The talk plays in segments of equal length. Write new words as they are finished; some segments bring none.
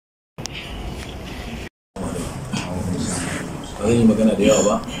ba zan yi magana da yawa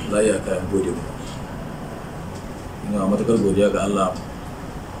ba, za a iya kayan gode mu. Ina matuƙar godiya ga Allah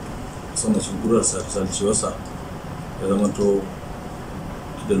son da shigurarsa da cewarsa ya zamanto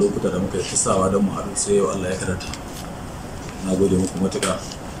da lokuta da muka yi kisawa don mu haɗu sai yau Allah ya karanta. Na gode muku matuƙa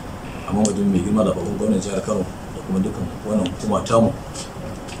a mamadin mai girma da babban gwamnan jihar Kano da kuma dukkan wannan hukuma tamu.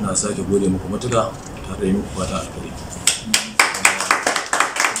 Na sake gode muku matuƙa tare da yi muku fata alkhairi.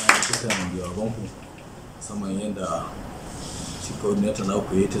 Dukkan jawabanku musamman yadda shi coordinator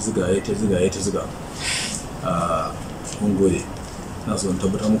naku ya ta ziga mun gode. Na so in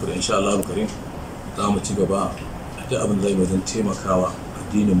tabbatar muku da insha Allah karim za mu ci gaba da abin da zai wajen taimakawa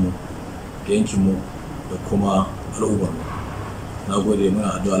addininmu, yankinmu da kuma al'ummarmu. Na gode,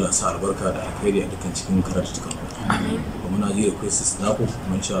 muna addu'a Allah sa albarka da alkhairi a dukkan cikin karatutukan mu. Muna ji da questions naku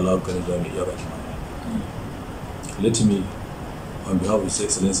kuma insha Allah karim za mu iya baki. Let me, on behalf of His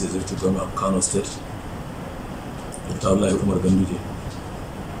Excellency Executive Governor of Kano State, Dr. Hukumar Ganduje,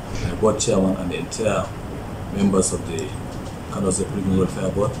 the board chairman and the entire members of the Kano State Pilgrim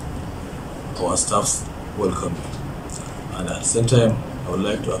Welfare Board, our staffs, welcome you. And at the same time, I would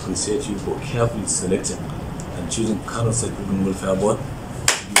like to appreciate you for carefully selecting and choosing Kano State Pilgrim Welfare Board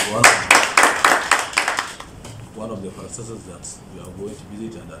to be one of the processes that we are going to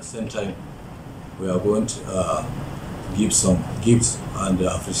visit, and at the same time, we are going to give some gifts and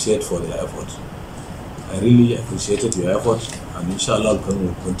appreciate for their effort. I really appreciated your effort, and inshallah we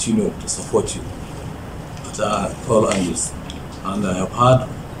will continue to support you at all angles. And I have heard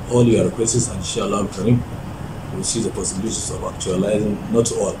all your requests, and inshallah we will see the possibilities of actualizing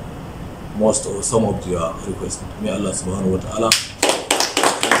not all, most or some of your requests. May Allah subhanahu wa ta'ala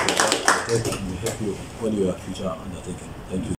help you all your future undertaking. Thank you.